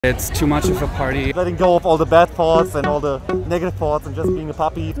It's too much of a party. Letting go of all the bad thoughts and all the negative thoughts and just being a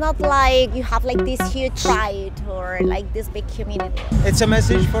puppy. It's not like you have like this huge pride or like this big community. It's a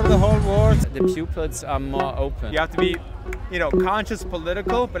message for the whole world. The pupils are more open. You have to be, conscious,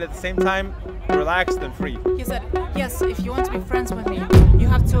 political, but at the same time relaxed and free. He said, yes, if you want to be friends with me, you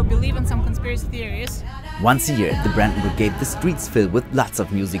have to believe in some conspiracy theories. Once a year, the Brandenburg gave the streets filled with lots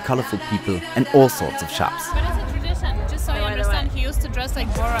of music, colorful people and all sorts of shops. But it's a tradition, just so you understand, he used to dress like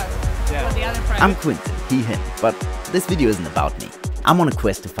Borat for the other pride. I'm Quentin, he, him, but this video isn't about me. I'm on a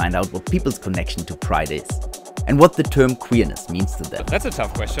quest to find out what people's connection to pride is and what the term queerness means to them. That's a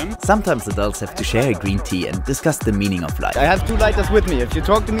tough question. Sometimes adults have to share a green tea and discuss the meaning of life. I have two lighters with me. If you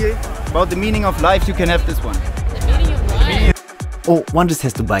talk to me about the meaning of life, you can have this one. The meaning of life? Or one just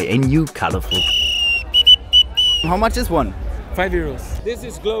has to buy a new colorful. How much is one? €5. This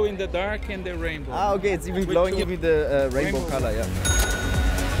is glow in the dark and the rainbow. Ah, okay, it's even glowing. Give me the rainbow color, yeah.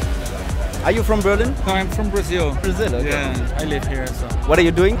 Are you from Berlin? No, I'm from Brazil. Brazil, okay. Yeah, I live here, so. What are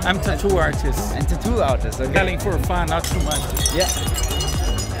you doing? I'm a tattoo artist. And tattoo artist, okay. Selling for fun, not too much. Yeah.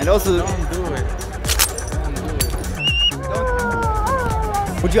 And also... Don't do it.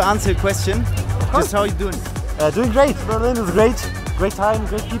 Would you answer a question? Just how are you doing? Doing great. Berlin is great. Great time,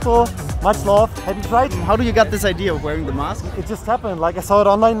 great people. Much love. Happy Pride. How do you get this idea of wearing the mask? It just happened. Like I saw it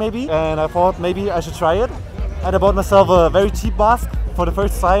online maybe, and I thought maybe I should try it. And I bought myself a very cheap mask for the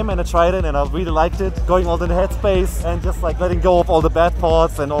first time, and I tried it and I really liked it. Going all in the headspace and just like letting go of all the bad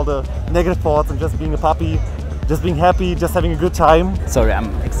thoughts and all the negative thoughts and just being a puppy, just being happy, just having a good time. Sorry,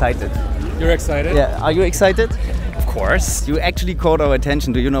 I'm excited. You're excited? Yeah, are you excited? Of course. You actually caught our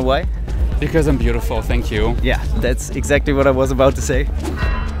attention. Do you know why? Because I'm beautiful, thank you. Yeah, that's exactly what I was about to say.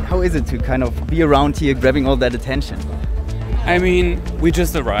 How is it to kind of be around here grabbing all that attention? I mean, we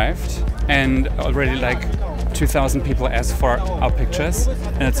just arrived and already like 2,000 people asked for our pictures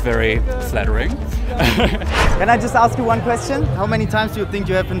and it's very flattering. Can I just ask you one question? How many times do you think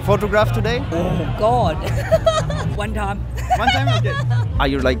you have been photographed today? Oh God! One time. One time? Okay. Are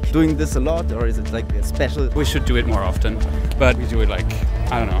you like doing this a lot or is it like a special? We should do it more often, but we do it like,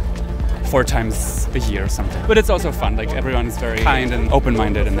 I don't know, 4 times a year or something. But it's also fun, like everyone is very kind and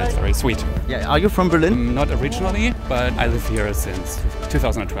open-minded and that's very sweet. Yeah, are you from Berlin? Not originally, but I live here since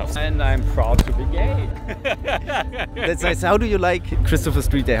 2012. And I'm proud to be gay. That's nice. How do you like Cristopher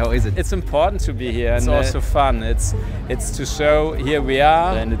Street Day? How is it? It's important to be here. It's also fun. It's to show here we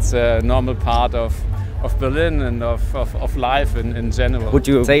are, and it's a normal part of Berlin and of life in general. Would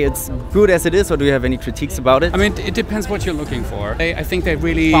you say it's good as it is, or do you have any critiques about it? I mean, it depends what you're looking for. I think they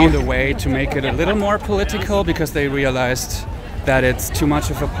really found a way to make it a little more political because they realized that it's too much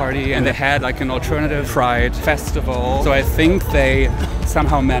of a party and they had like an alternative pride festival. So I think they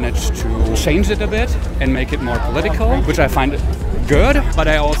somehow managed to change it a bit and make it more political, which I find good, but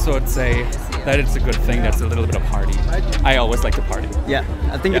I also would say that it's a good thing that's a little bit of party. I always like to party. Yeah,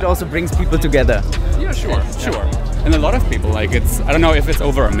 I think it also brings people together. Yeah, sure. And a lot of people, like I don't know if it's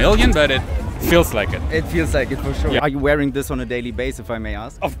over 1 million, but it feels like it. It feels like it for sure. Yeah. Are you wearing this on a daily basis, if I may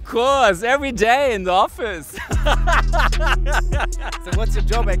ask? Of course, every day in the office. So what's your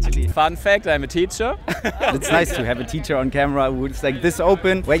job actually? Fun fact, I'm a teacher. It's nice to have a teacher on camera who's like this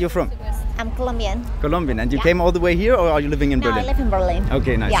open. Where are you from? I'm Colombian. Colombian. And you came all the way here, or are you living in No, Berlin? I live in Berlin.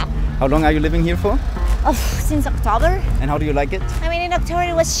 Okay, nice. Yeah. How long are you living here for? Oh, since October. And how do you like it? I mean, in October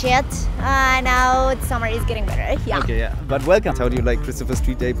it was shit. Now summer is getting better. Yeah. Okay, yeah. But welcome. How do you like Cristopher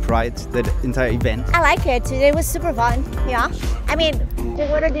Street Day, Pride, that entire event? I like it. Today was super fun. Yeah. I mean, the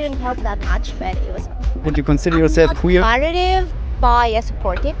weather didn't help that much, but it was fun. Would you consider yourself queer? Competitive, but I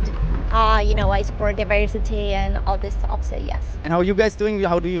support it. I support diversity and all this stuff, so yes. And how are you guys doing?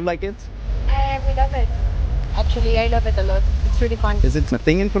 How do you like it? We love it. Actually, I love it a lot. It's really fun. Is it a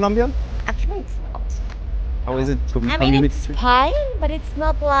thing in Colombia? Actually, it's not. How is it? I mean, it's fine, but it's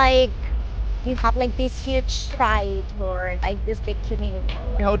not like you have like this huge pride or like this big community.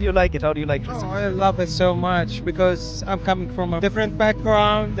 How do you like it? How do you like Cristopher? I love it so much because I'm coming from a different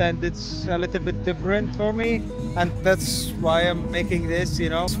background and it's a little bit different for me. And that's why I'm making this,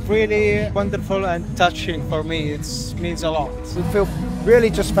 It's really wonderful and touching for me. It means a lot. We feel really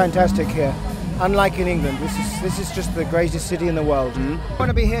just fantastic here. Unlike in England, this is just the greatest city in the world. I want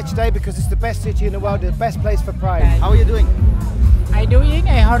to be here today because it's the best city in the world, the best place for Pride. How are you doing? I'm doing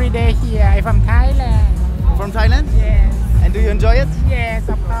a holiday here. I'm from Thailand. From Thailand? Yes. And do you enjoy it? Yes,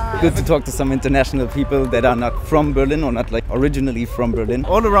 of course. Good to talk to some international people that are not from Berlin or not like originally from Berlin.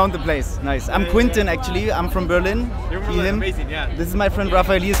 All around the place. Nice. I'm Quentin actually. I'm from Berlin. You're from Berlin, amazing, yeah. This is my friend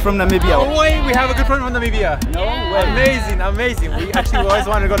Rafael. He is from Namibia. Oh wait, we have a good friend from Namibia. No way. Amazing. We actually always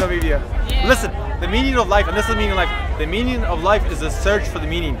want to go to Namibia. Yeah. Listen, The meaning of life, and this is the meaning of life. The meaning of life is a search for the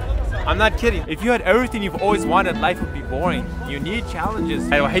meaning. I'm not kidding. If you had everything you've always wanted, life would be boring. You need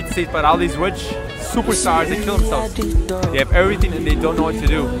challenges. I hate to say it, but all these rich superstars, they kill themselves. They have everything and they don't know what to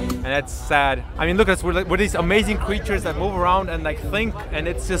do. And that's sad. I mean, look at us, we're these amazing creatures that move around and like think, and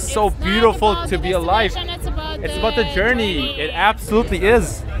it's just so beautiful to be alive. It's about the journey. It absolutely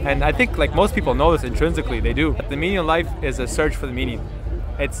is. And I think like most people know this intrinsically, they do. The meaning of life is a search for the meaning.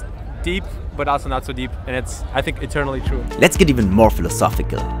 It's deep, but also not so deep, and it's, I think, eternally true. Let's get even more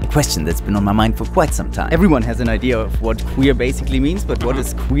philosophical. A question that's been on my mind for quite some time. Everyone has an idea of what queer basically means, but what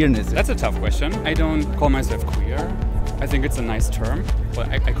is queerness? That's a tough question. I don't call myself queer. I think it's a nice term, but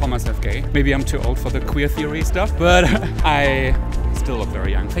I call myself gay. Maybe I'm too old for the queer theory stuff, but I still look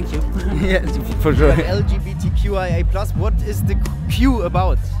very young. Thank you. Yeah, for sure. LGBTQIA+, what is the Q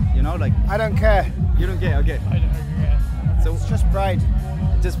about? You know, like... I don't care. You don't care, okay. I don't care. So it's just pride.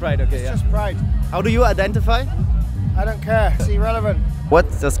 Just pride, okay, it's just pride. How do you identify? I don't care. It's irrelevant. What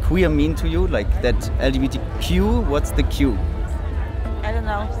does queer mean to you? Like that LGBTQ, what's the Q? I don't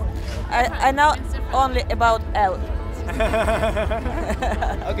know. I know only about L.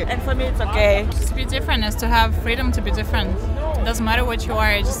 Okay. And for me it's okay. To be different is to have freedom to be different. It doesn't matter what you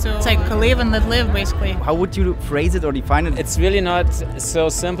are, just to like live and let live, basically. How would you phrase it or define it? It's really not so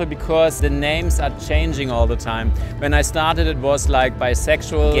simple because the names are changing all the time. When I started it was like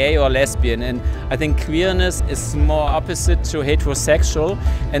bisexual, gay or lesbian, and I think queerness is more opposite to heterosexual,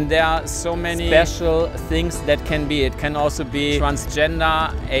 and there are so many special things that can be. It can also be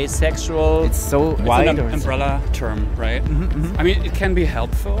transgender, asexual. It's so wide. It's an umbrella term, right? I mean, it can be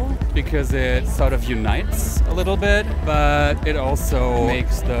helpful because it sort of unites a little bit, but it also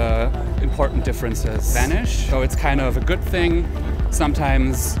makes the important differences vanish. So it's kind of a good thing,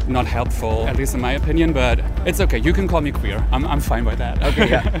 sometimes not helpful, at least in my opinion, but it's okay. You can call me queer. I'm fine with that. Okay,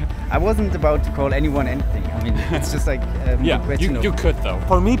 yeah. I wasn't about to call anyone anything. I mean, it's just like yeah, a question you could though.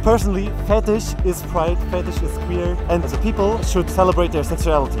 For me personally, fetish is pride, fetish is queer, and the people should celebrate their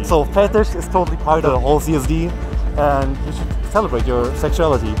sexuality. So fetish is totally part of the whole CSD, and you should celebrate your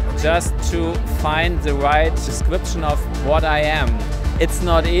sexuality. Just to find the right description of what I am. It's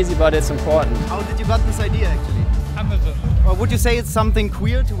not easy, but it's important. How did you got this idea actually? Amazon. Or would you say it's something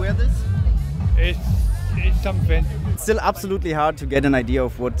queer to wear this? It's something. It's still absolutely hard to get an idea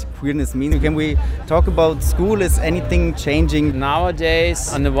of what queerness means. Can we talk about school? Is anything changing?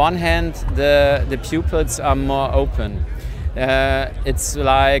 Nowadays, on the one hand, the pupils are more open. It's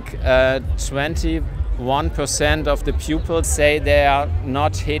like 21% of the pupils say they are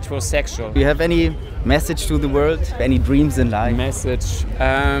not heterosexual. Do you have any message to the world? Any dreams in life? Message?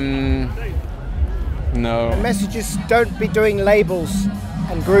 No. The message is don't be doing labels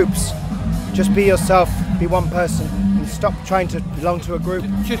and groups. Just be yourself, be one person, and stop trying to belong to a group.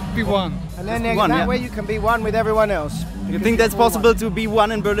 Just be one. And then that way you can be one with everyone else. You think that's possible to be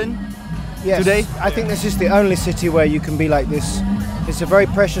one in Berlin? Yes. Today? I think this is the only city where you can be like this. It's a very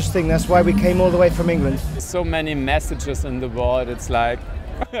precious thing. That's why we came all the way from England. So many messages in the world. It's like...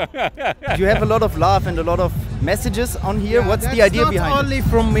 You have a lot of love and a lot of messages on here. Yeah, what's the idea behind it? That's not only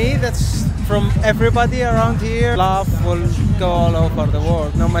from me, that's from everybody around here. Love will go all over the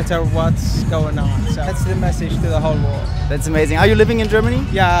world, no matter what's going on. So that's the message to the whole world. That's amazing. Are you living in Germany?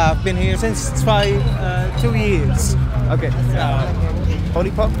 Yeah, I've been here since 2 years. Okay.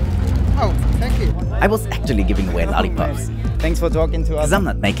 Lollipop? Oh, thank you. I was actually giving away lollipops. Thanks for talking to us. Because I'm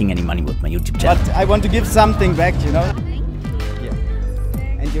not making any money with my YouTube channel. But I want to give something back, you know? Yeah.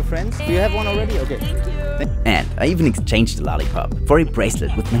 And your friends? Do you have one already? Okay. And I even exchanged the lollipop for a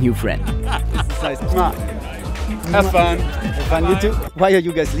bracelet with my new friend. This is nice. Have fun. Have fun, you too. Why are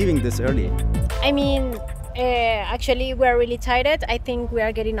you guys leaving this early? I mean, actually we're really tired. I think we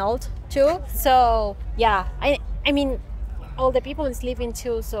are getting old too. So yeah, I mean, all the people is leaving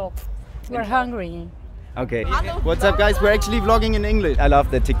too, so we're hungry. Okay. What's up guys? We're actually vlogging in English. I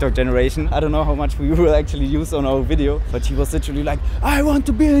love the TikTok generation. I don't know how much we will actually use on our video, but she was literally like, I want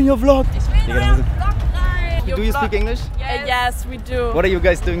to be in your vlog. Do you speak English? Yes, we do. What are you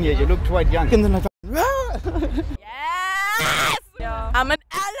guys doing here? You look quite young. Yes! I'm an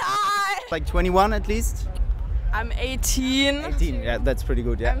ally! Like 21 at least? I'm 18. 18, yeah, that's pretty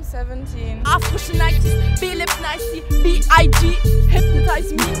good, yeah. I'm 17. Afrische Nikes, B-Lip Nikes, B-I-G,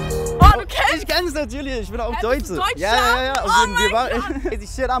 Hypnotize Me. Oh, du kennst? Ich kenn's natürlich, ich bin auch Deutsche. Deutscher? Ja. Oh mein Gott.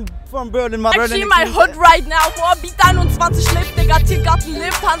 Shit, I'm from Berlin. I see my hood right now. Vorbiet 21 Schliff, Digga. Tiergarten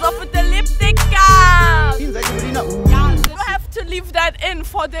Lift, Hansa für der Lip, Digga. Seid ihr Berliner? Ja, you have to leave that in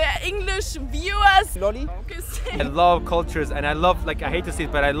for the English viewers. Lolly? I love cultures, and I love, like, I hate to say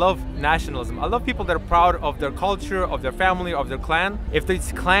it, but I love nationalism. I love people that are proud of their culture, of their family, of their clan. If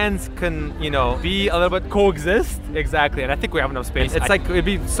these clans can, you know, be a little bit coexist, exactly, and I think we have enough space. It's like, it'd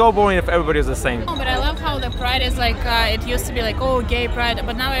be so boring if everybody was the same. No, but I love how the pride is like, it used to be like, oh, gay pride,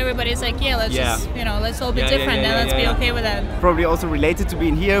 but now everybody's like, yeah, let's just, you know, let's all be different and let's be okay with that. Probably also related to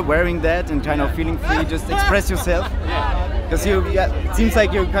being here, wearing that and kind of feeling free, just express yourself. Because it seems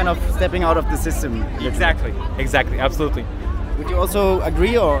like you're kind of stepping out of the system. Exactly, exactly, absolutely. Would you also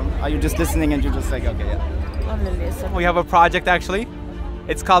agree, or are you just listening and you're just like, okay, yeah? Only listen. We have a project actually.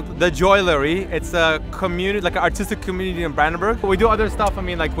 It's called The Joilery. It's a community, like an artistic community in Brandenburg. We do other stuff. I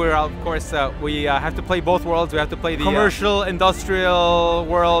mean, like we're, of course, we have to play both worlds. We have to play the commercial, industrial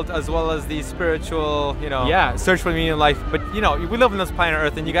world as well as the spiritual, you know, search for the meaning in life. But, you know, we live on this planet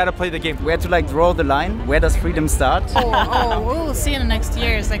Earth and you got to play the game. Where to like draw the line? Where does freedom start? We'll see in the next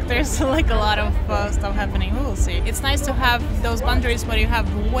years. Like there's like a lot of stuff happening. We'll see. It's nice to have those boundaries where you have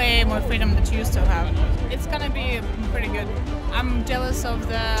way more freedom than you used to have. It's gonna be pretty good. I'm jealous of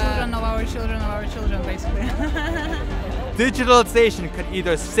the children of our children, basically. Digitalization could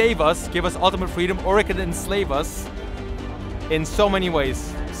either save us, give us ultimate freedom, or it could enslave us in so many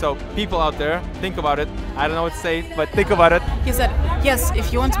ways. So people out there, think about it. I don't know what to say, but think about it. He said, yes,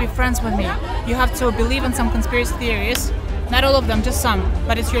 if you want to be friends with me, you have to believe in some conspiracy theories. Not all of them, just some.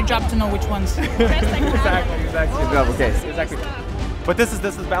 But it's your job to know which ones. Exactly. But this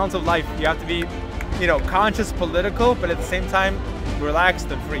is balance of life. You have to be, you know, conscious, political, but at the same time, relaxed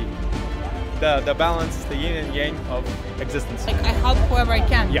and free. The balance, the yin and yang of existence. Like I help whoever I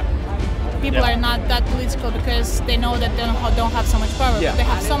can. Yeah. People are not that political because they know that they don't have so much power. But they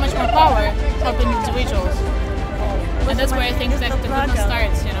have so much more power helping individuals. And that's where I think that the movement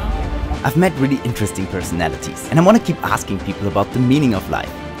starts, you know. I've met really interesting personalities, and I want to keep asking people about the meaning of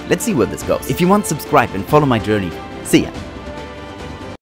life. Let's see where this goes. If you want, subscribe and follow my journey. See ya.